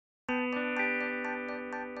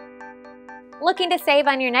Looking to save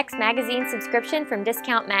on your next magazine subscription from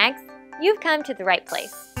Discount Mags? You've come to the right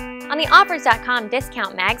place. On the Offers.com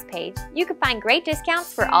Discount Mags page, you can find great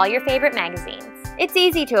discounts for all your favorite magazines. It's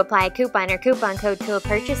easy to apply a coupon or coupon code to a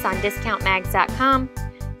purchase on DiscountMags.com.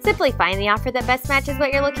 Simply find the offer that best matches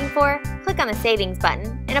what you're looking for, click on the Savings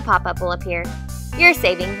button, and a pop-up will appear. Your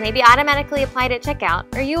savings may be automatically applied at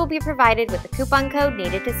checkout, or you will be provided with the coupon code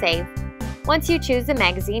needed to save. Once you choose the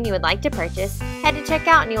magazine you would like to purchase, head to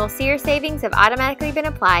checkout and you will see your savings have automatically been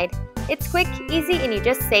applied. It's quick, easy, and you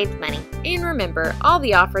just saved money. And remember, all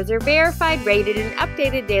the offers are verified, rated, and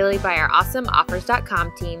updated daily by our awesome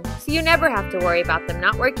Offers.com team, so you never have to worry about them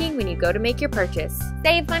not working when you go to make your purchase.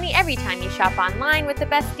 Save money every time you shop online with the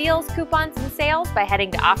best deals, coupons, and sales by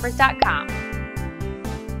heading to Offers.com.